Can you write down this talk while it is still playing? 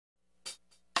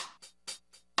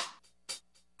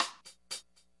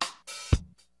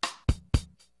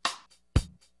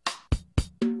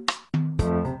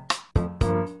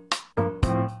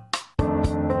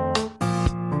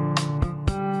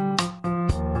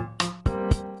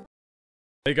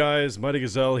Hey guys, Mighty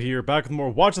Gazelle here, back with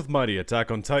more Watch with Mighty, Attack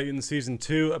on Titan, Season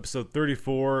 2, Episode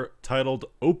 34, titled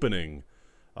Opening.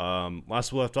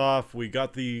 Last we left off, we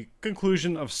got the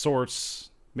conclusion of sorts.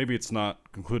 Maybe it's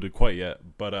not concluded quite yet,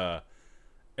 but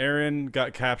Eren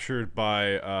got captured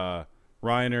by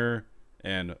Reiner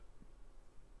and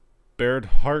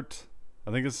Bernhardt.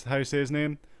 I think is how you say his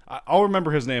name. I'll remember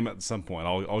his name at some point.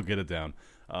 I'll get it down.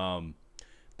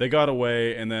 They got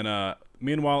away, and then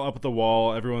meanwhile, up at the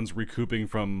wall, everyone's recouping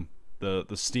from the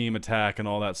steam attack and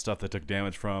all that stuff they took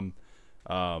damage from.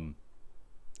 Hold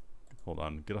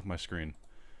on, get off my screen.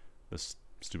 This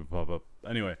stupid pop-up.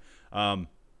 Anyway,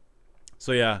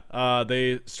 so yeah,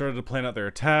 they started to plan out their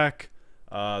attack.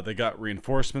 They got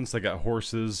reinforcements. They got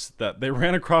horses that they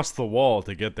ran across the wall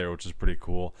to get there, which is pretty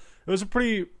cool. It was a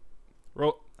pretty,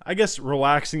 I guess,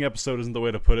 relaxing episode isn't the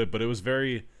way to put it, but it was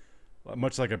very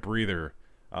much like a breather.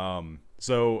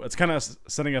 So it's kind of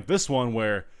setting up this one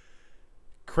where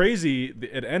crazy,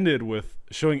 it ended with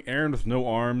showing Eren with no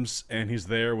arms and he's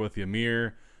there with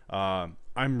Ymir. I'm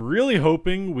really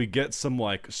hoping we get some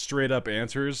like straight up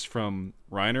answers from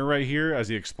Reiner right here as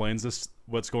he explains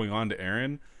what's going on to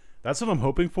Eren. That's what I'm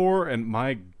hoping for, and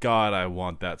my god, I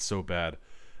want that so bad.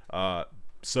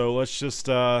 So let's just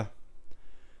let's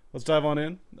dive on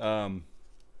in. Got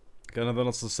nothing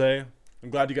else to say.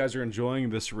 I'm glad you guys are enjoying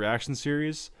this reaction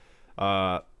series.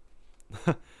 My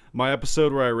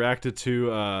episode where I reacted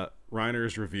to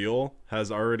Reiner's reveal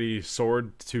has already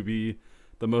soared to be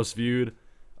the most viewed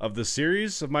of the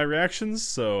series of my reactions,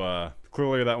 so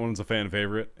clearly that one's a fan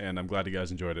favorite, and I'm glad you guys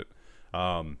enjoyed it.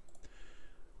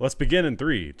 Let's begin in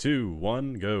 3, 2,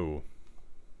 1, go.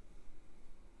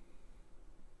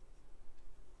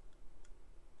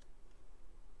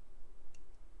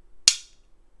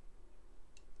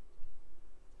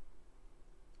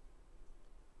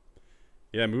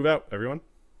 Yeah, move out, everyone.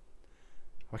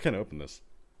 Why can't I open this?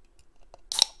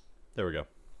 There we go.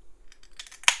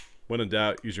 When in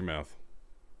doubt, use your mouth.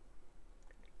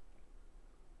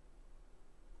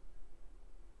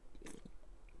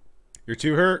 You're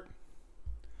too hurt?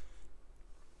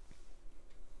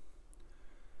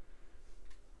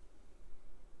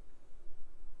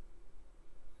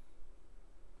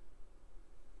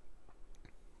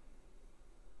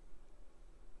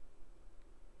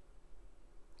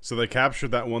 So they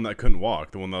captured that one that couldn't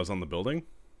walk, the one that was on the building?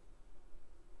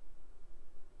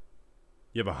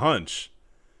 You have a hunch.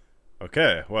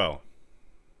 Okay, well.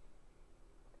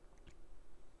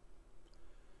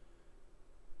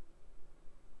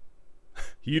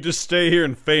 You just stay here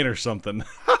and faint or something.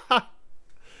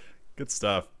 Good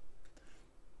stuff.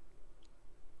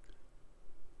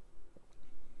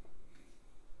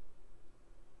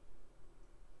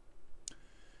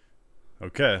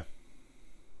 Okay.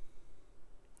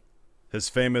 His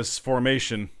famous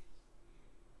formation.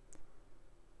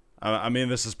 I mean,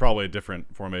 this is probably a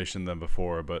different formation than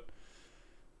before, but...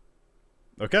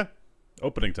 Okay.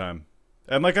 Opening time.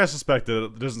 And like I suspected,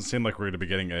 it doesn't seem like we're going to be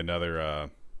getting another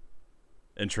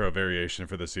intro variation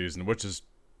for the season, which is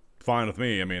fine with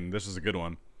me. I mean, this is a good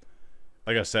one.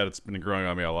 Like I said, it's been growing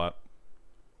on me a lot.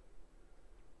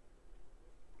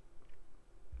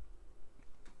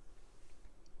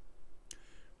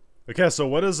 Okay, so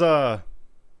what is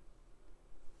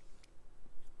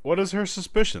her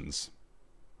suspicions?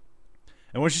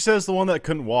 And when she says the one that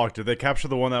couldn't walk, did they capture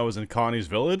the one that was in Connie's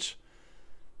village?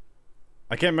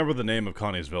 I can't remember the name of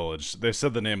Connie's village. They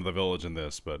said the name of the village in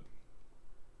this, but...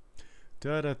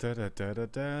 Da da da da da da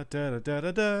da da da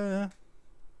da da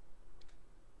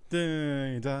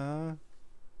da da.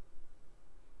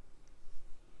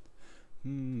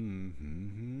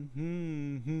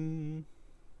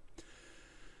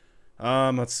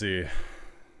 Let's see.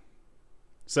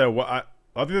 So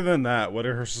other than that, what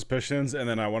are her suspicions? And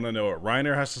then I want to know what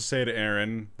Reiner has to say to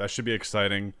Eren. That should be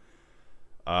exciting.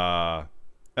 And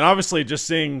obviously, just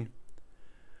seeing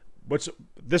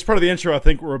this part of the intro, I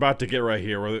think we're about to get right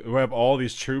here, where we have all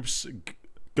these troops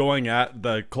going at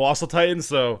the Colossal Titan.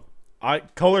 So,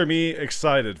 color me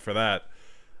excited for that.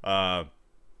 I'm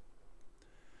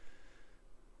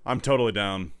totally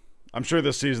down. I'm sure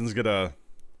this season's gonna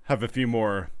have a few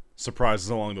more surprises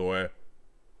along the way.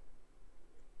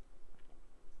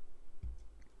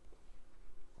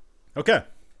 Okay,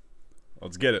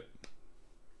 let's get it.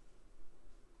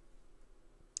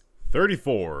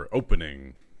 34,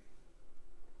 opening.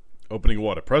 Opening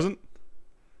what, a present?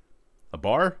 A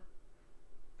bar?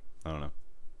 I don't know.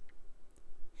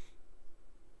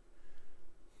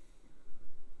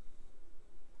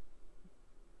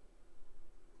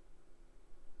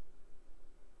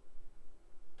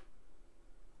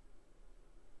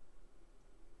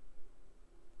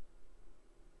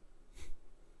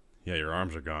 Yeah, your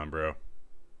arms are gone, bro.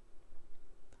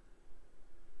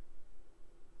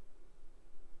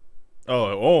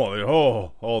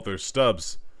 There's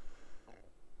stubs.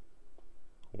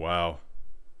 Wow.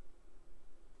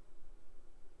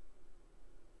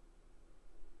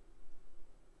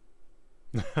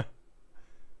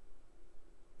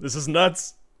 This is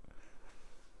nuts.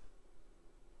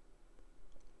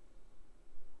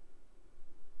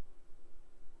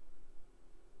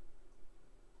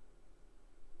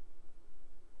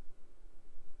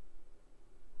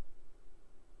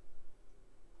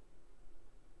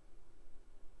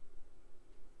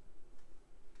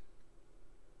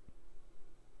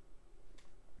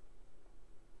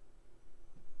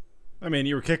 I mean,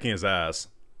 you were kicking his ass.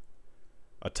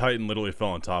 A Titan literally fell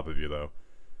on top of you, though.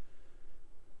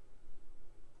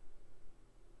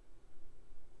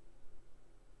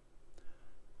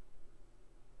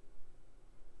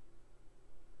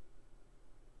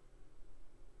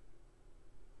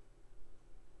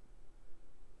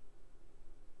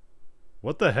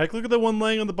 What the heck? Look at the one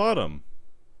laying on the bottom.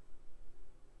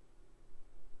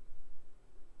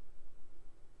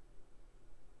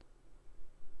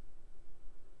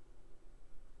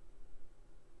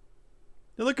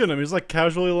 Yeah, look at him. He's like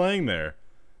casually laying there.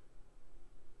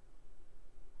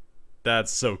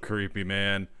 That's so creepy,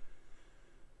 man.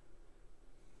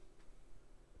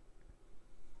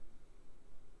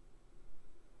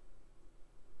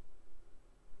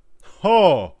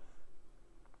 Oh.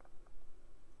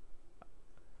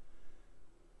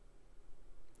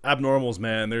 Abnormals,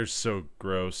 man. They're so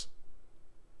gross.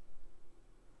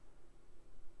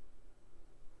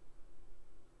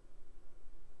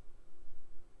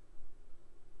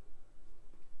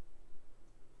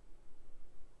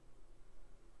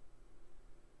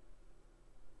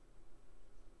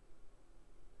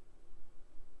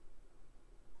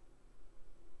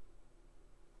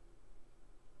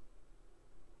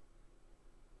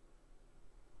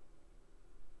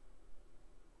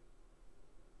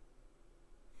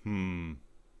 Hmm.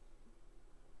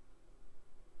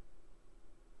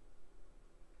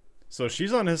 So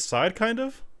she's on his side, kind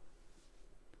of?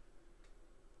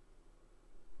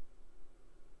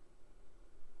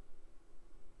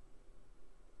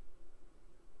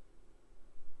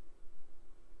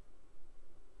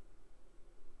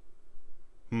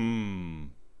 Hmm.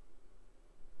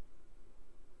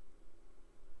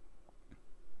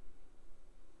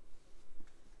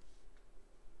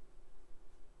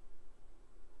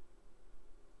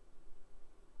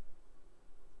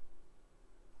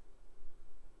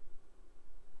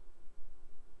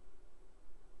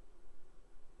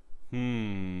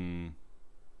 Hmm.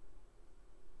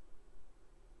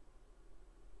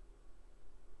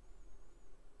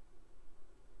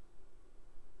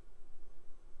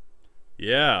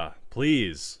 Yeah,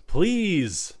 please.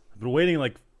 Please. I've been waiting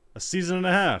like a season and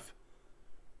a half.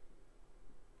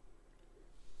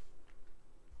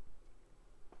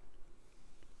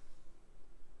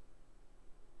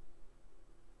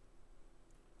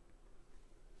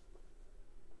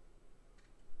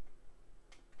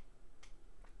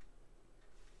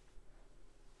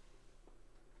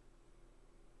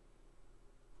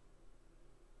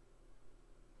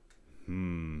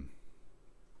 Hmm.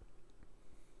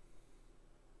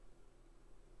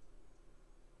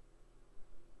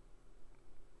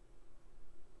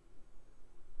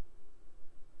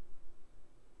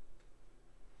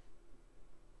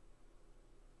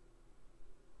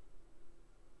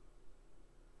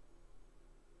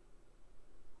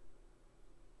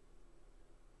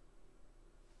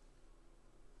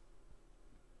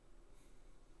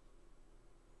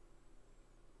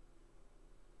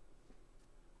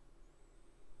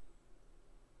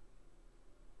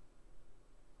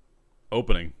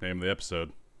 Opening, name of the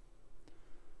episode.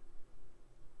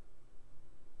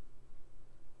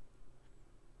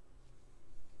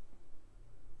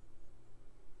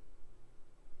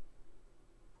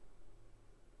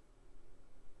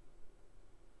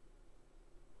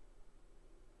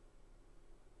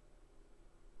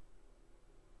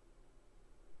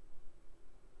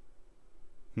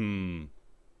 Hmm.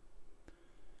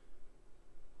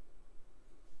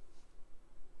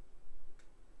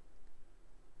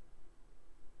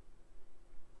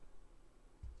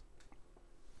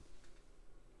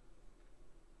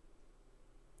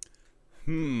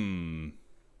 Hmm.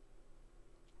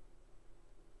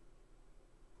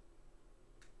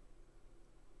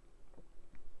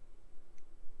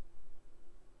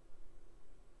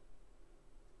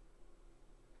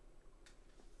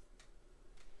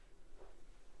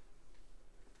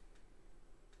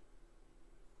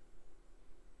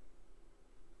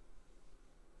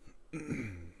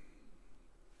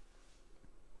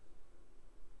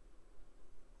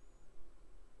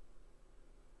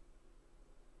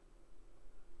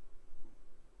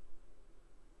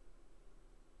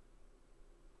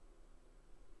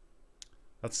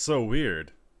 That's so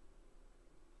weird.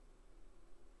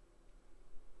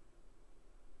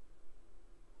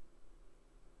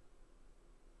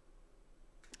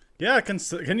 Yeah, can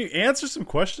you answer some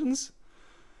questions?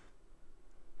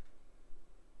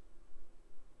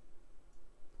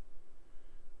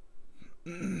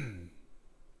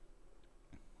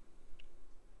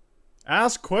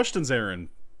 Ask questions, Aaron.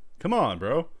 Come on,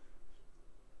 bro.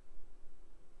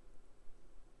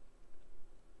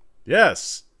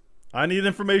 Yes. I need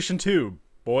information too,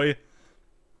 boy.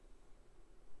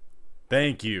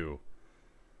 Thank you.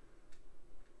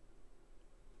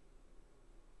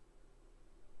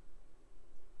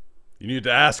 You need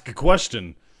to ask a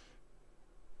question.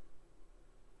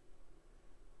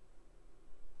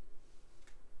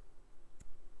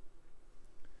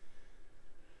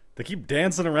 They keep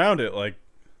dancing around it like,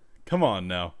 come on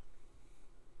now.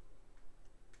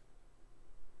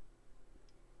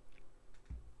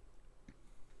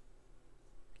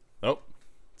 Oh,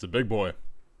 it's a big boy.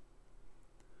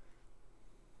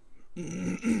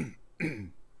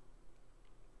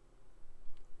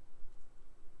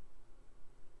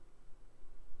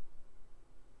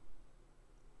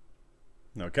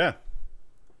 Okay.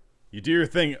 You do your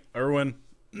thing, Erwin.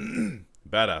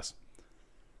 Badass.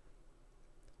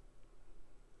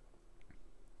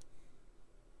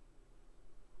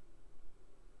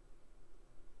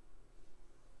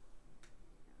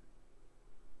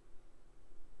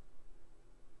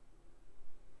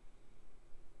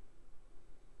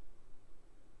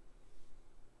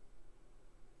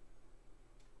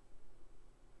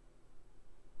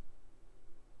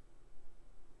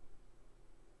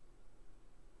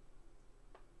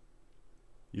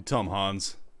 You tell him,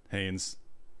 Hans. Haynes.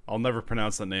 I'll never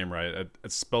pronounce that name right.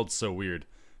 It's spelled so weird.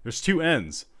 There's two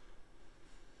N's.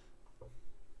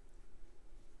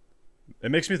 It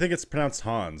makes me think it's pronounced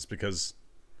Hans because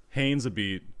Haynes would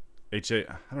be H-A...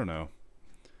 I don't know.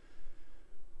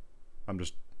 I'm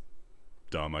just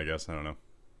dumb, I guess. I don't know.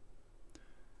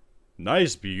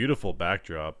 Nice, beautiful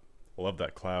backdrop. I love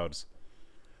that clouds.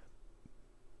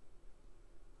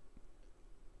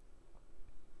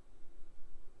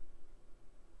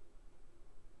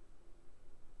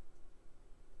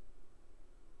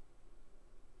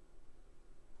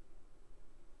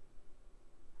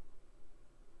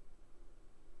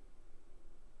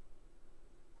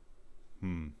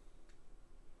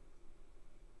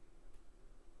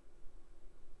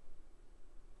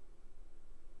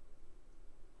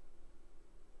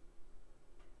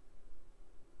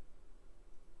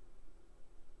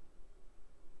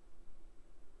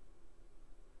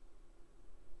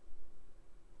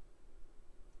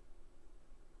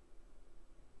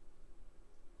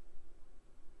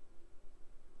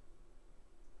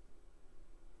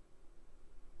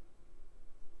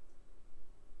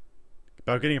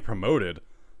 About getting promoted.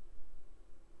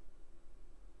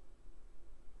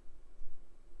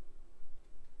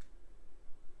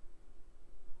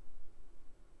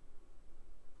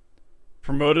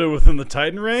 Promoted within the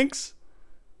Titan ranks?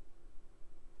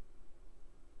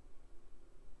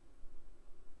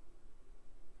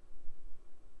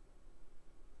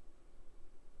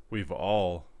 We've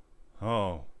all...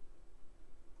 Oh.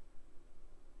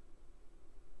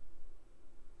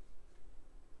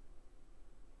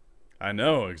 I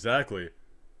know, exactly.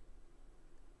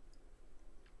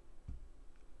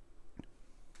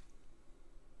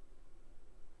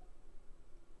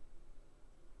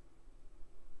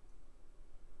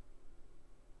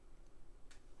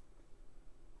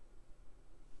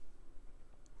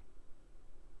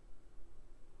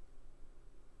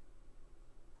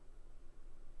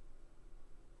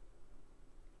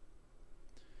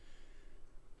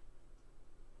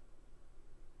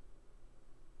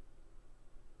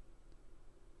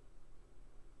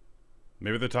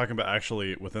 Maybe they're talking about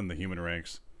actually within the human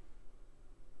ranks.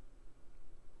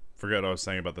 Forget what I was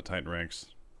saying about the Titan ranks.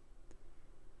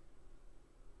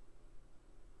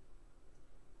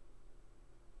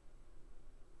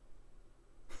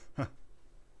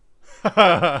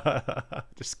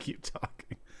 Just keep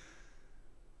talking.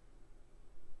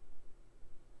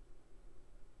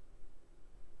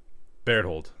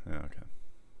 Berthold. Yeah, okay.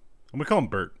 I'm gonna call him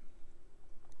Bert.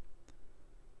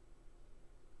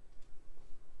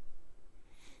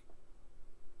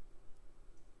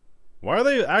 Why are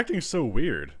they acting so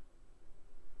weird?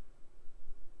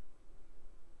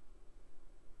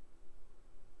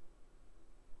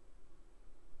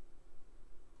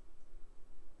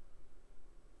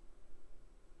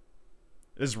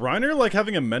 Is Reiner like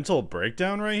having a mental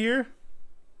breakdown right here?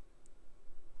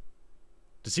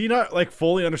 Does he not like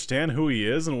fully understand who he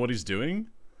is and what he's doing?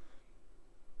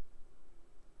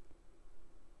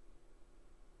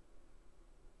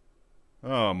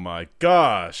 Oh my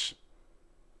gosh.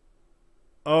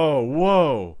 Oh,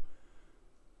 whoa.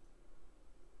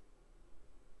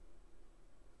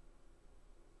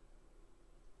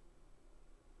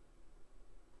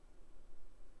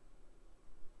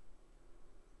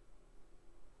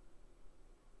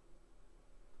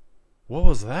 What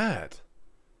was that?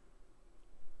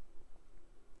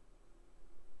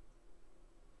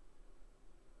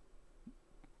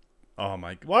 Oh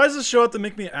my. Why does this show have to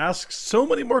make me ask so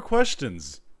many more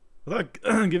questions without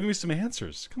giving me some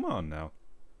answers? Come on now.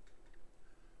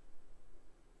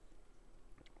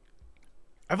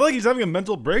 I feel like he's having a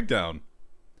mental breakdown.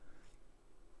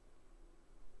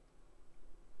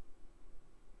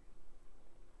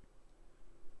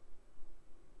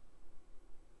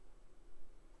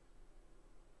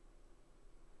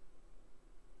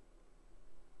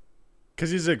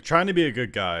 Because he's like trying to be a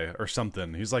good guy or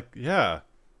something. He's like, yeah.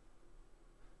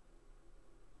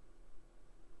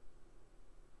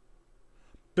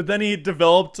 But then he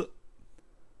developed.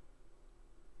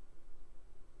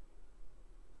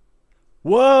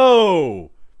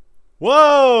 Whoa!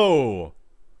 Whoa!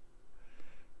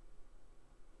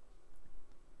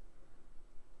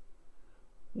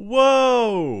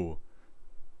 Whoa!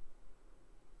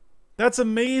 That's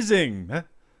amazing!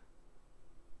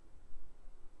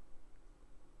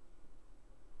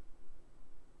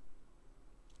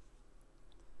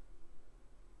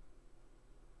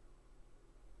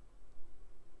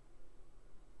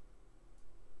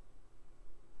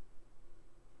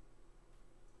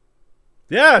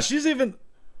 Yeah, she's even.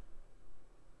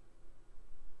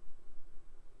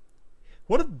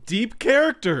 What a deep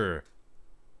character!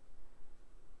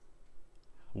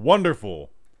 Wonderful.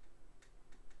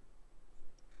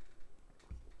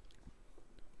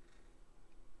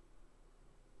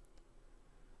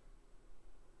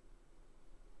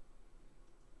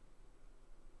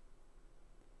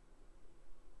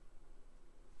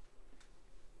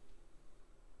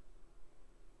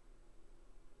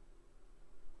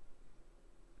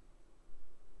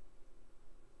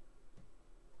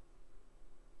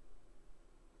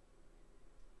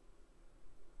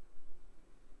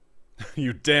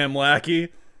 You damn lackey.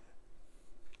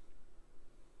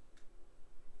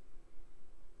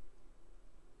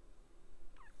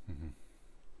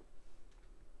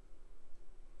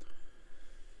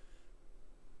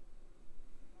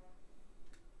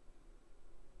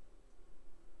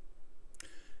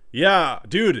 Yeah,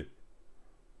 dude.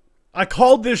 I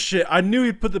called this shit. I knew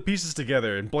he'd put the pieces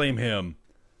together and blame him.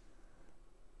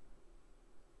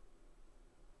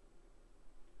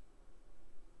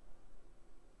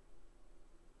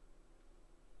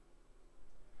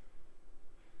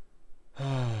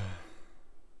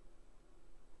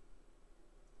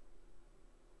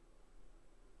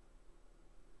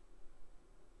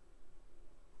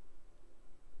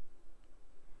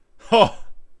 Oh,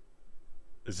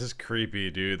 this is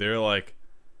creepy, dude. They're like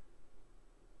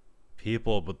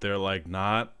people, but they're like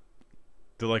not.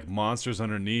 They're like monsters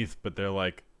underneath, but they're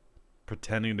like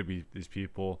pretending to be these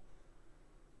people.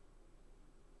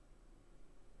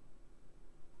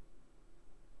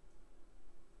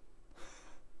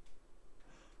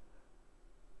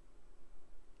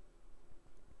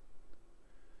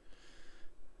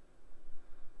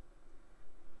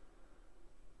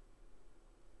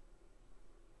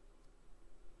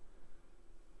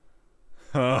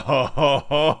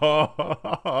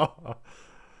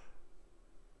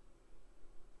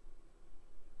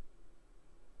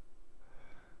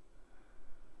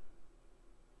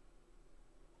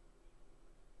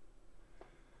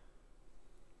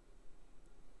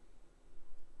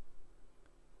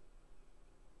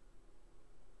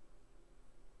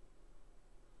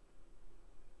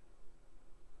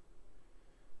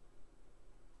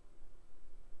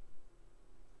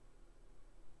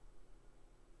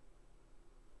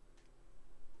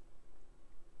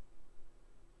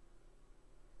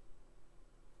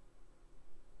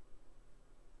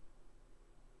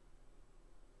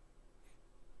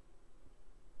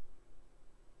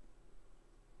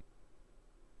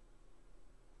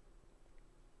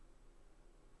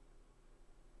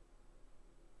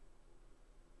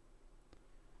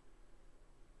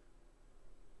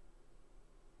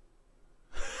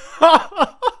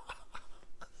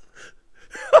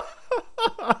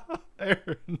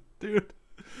 Aaron, dude.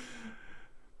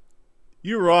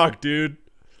 You rock, dude.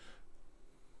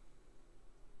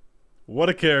 What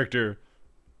a character.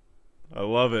 I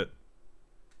love it.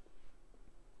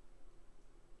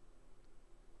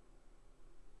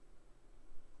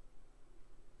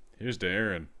 Here's to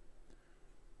Aaron.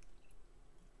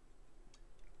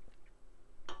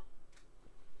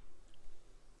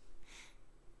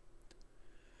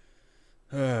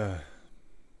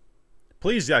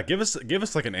 Please, yeah, give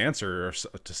us like an answer or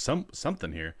to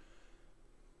something here.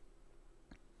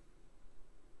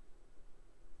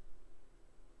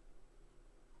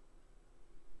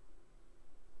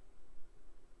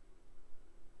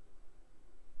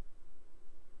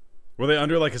 Were they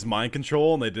under like his mind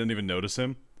control and they didn't even notice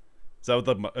him? Is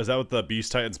that what the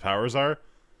Beast Titan's powers are?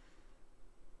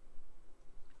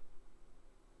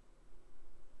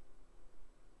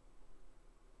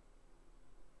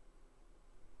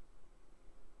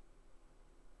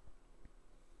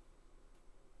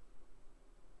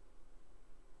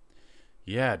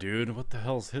 Yeah, dude, what the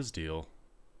hell's his deal?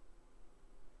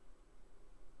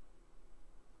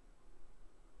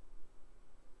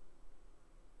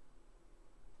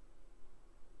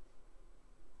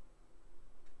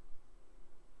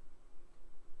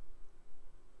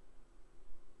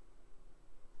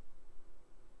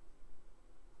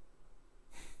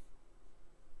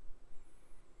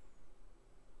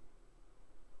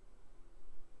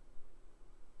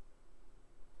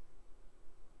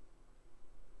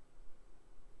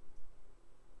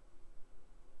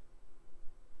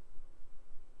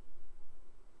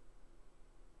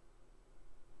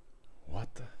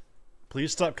 What the?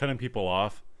 Please stop cutting people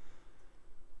off.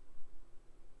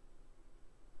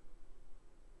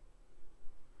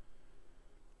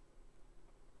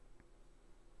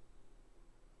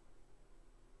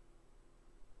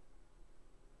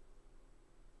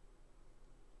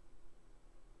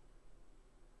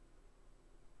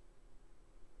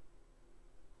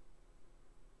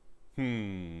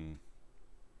 Hmm.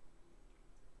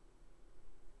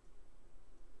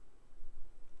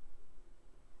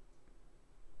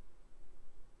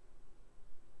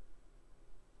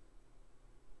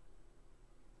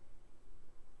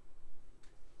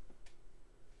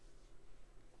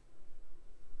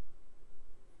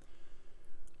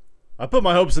 I put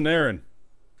my hopes in Aaron.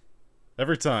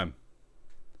 Every time.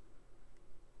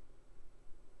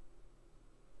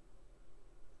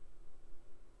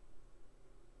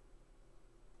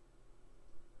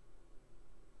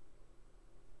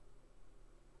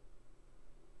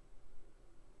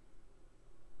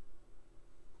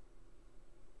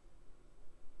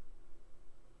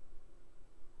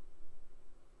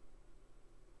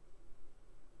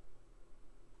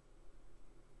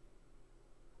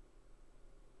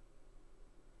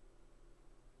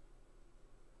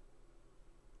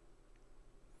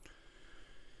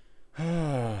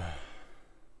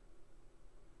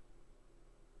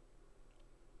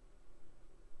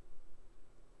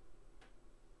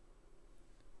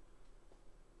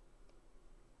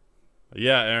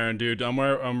 Yeah, Aaron, dude,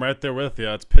 I'm right there with you.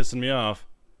 It's pissing me off.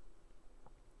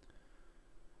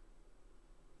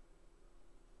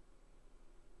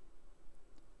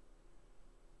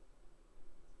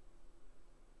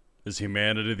 Is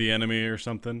humanity the enemy or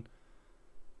something?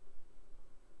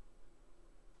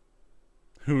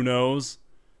 Who knows?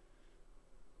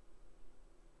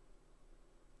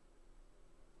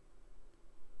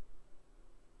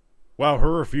 Wow,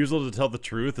 her refusal to tell the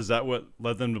truth, is that what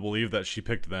led them to believe that she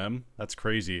picked them? That's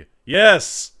crazy.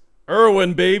 Yes!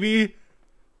 Irwin, baby!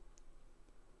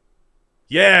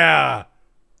 Yeah!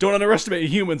 Don't underestimate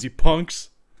humans, you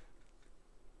punks!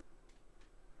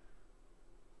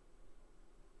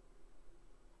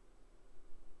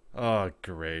 Oh,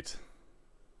 great.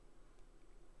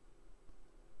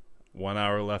 1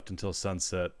 hour left until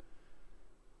sunset.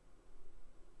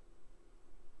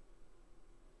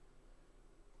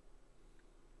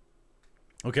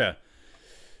 Okay.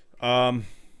 A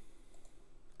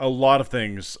lot of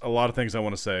things I want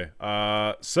to say.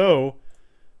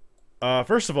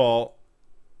 First of all,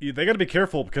 they got to be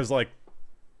careful because, like,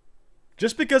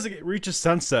 just because it reaches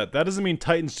sunset, that doesn't mean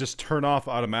Titans just turn off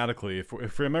automatically. If we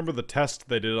remember the test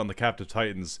they did on the captive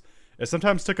Titans, it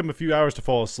sometimes took them a few hours to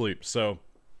fall asleep. So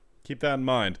keep that in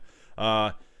mind.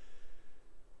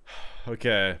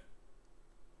 Okay.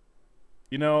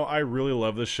 You know, I really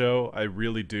love this show. I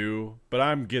really do. But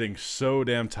I'm getting so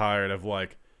damn tired of,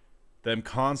 like, them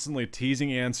constantly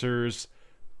teasing answers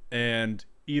and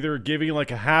either giving,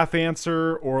 like, a half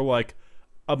answer or, like,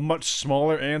 a much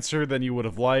smaller answer than you would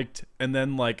have liked, and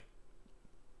then, like,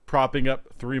 propping up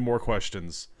 3 more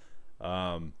questions.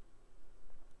 Like,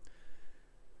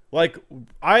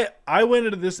 I went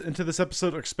into this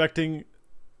episode expecting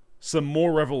some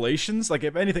more revelations, like,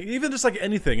 if anything, even just like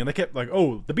anything, and they kept like,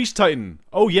 oh, the Beast Titan,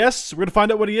 oh yes, we're gonna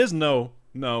find out what he is. No.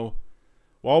 Well,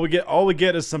 all we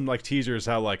get is some, like, teasers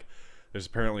how, like, there's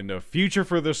apparently no future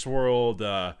for this world,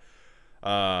 like,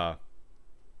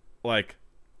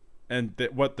 and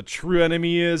what the true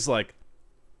enemy is. Like,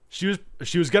 she was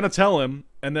gonna tell him,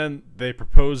 and then they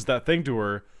proposed that thing to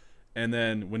her, and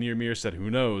then when Ymir said, who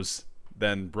knows,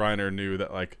 then Briner knew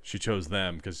that like she chose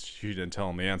them because she didn't tell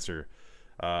him the answer.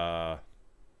 Gosh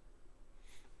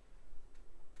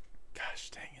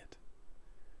dang it.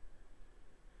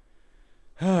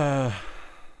 Well,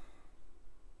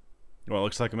 it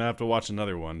looks like I'm gonna have to watch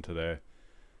another one today.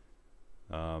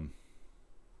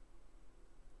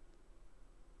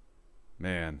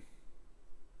 Man.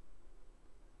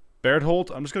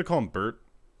 Berthold? I'm just gonna call him Bert.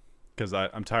 Because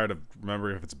I'm tired of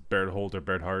remembering if it's Berthold or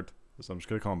Berthart. So I'm just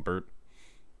gonna call him Bert.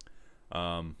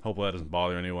 Hopefully that doesn't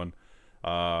bother anyone.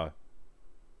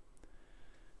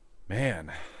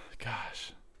 Man,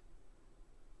 gosh.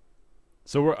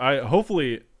 So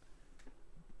hopefully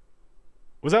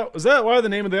was that why the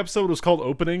name of the episode was called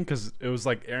Opening? Because it was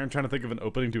like Aaron trying to think of an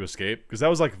opening to escape. Because that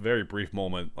was like a very brief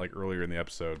moment like earlier in the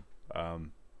episode. I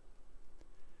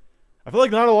feel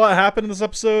like not a lot happened in this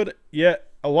episode, yet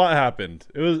a lot happened.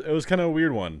 It was kind of a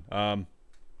weird one. Got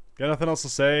nothing else to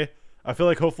say. I feel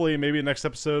like hopefully maybe next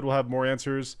episode we'll have more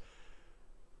answers.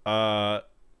 But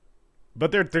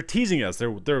they're teasing us.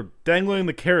 They're dangling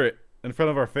the carrot in front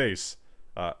of our face.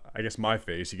 I guess my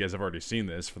face. You guys have already seen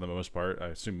this for the most part. I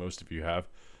assume most of you have.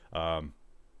 Hell,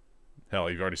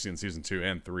 you've already seen season 2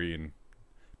 and 3, and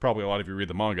probably a lot of you read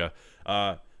the manga.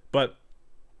 But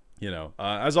you know,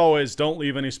 as always, don't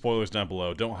leave any spoilers down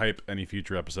below. Don't hype any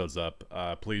future episodes up.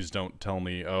 Please don't tell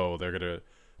me, oh, they're going to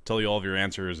tell you all of your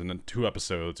answers in 2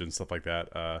 episodes and stuff like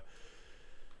that.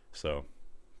 So,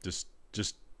 just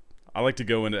I like to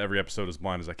go into every episode as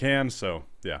blind as I can. So,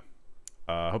 yeah.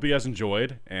 Hope you guys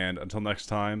enjoyed. And until next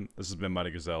time, this has been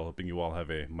Mighty Gazelle. Hoping you all have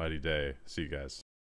a mighty day. See you guys.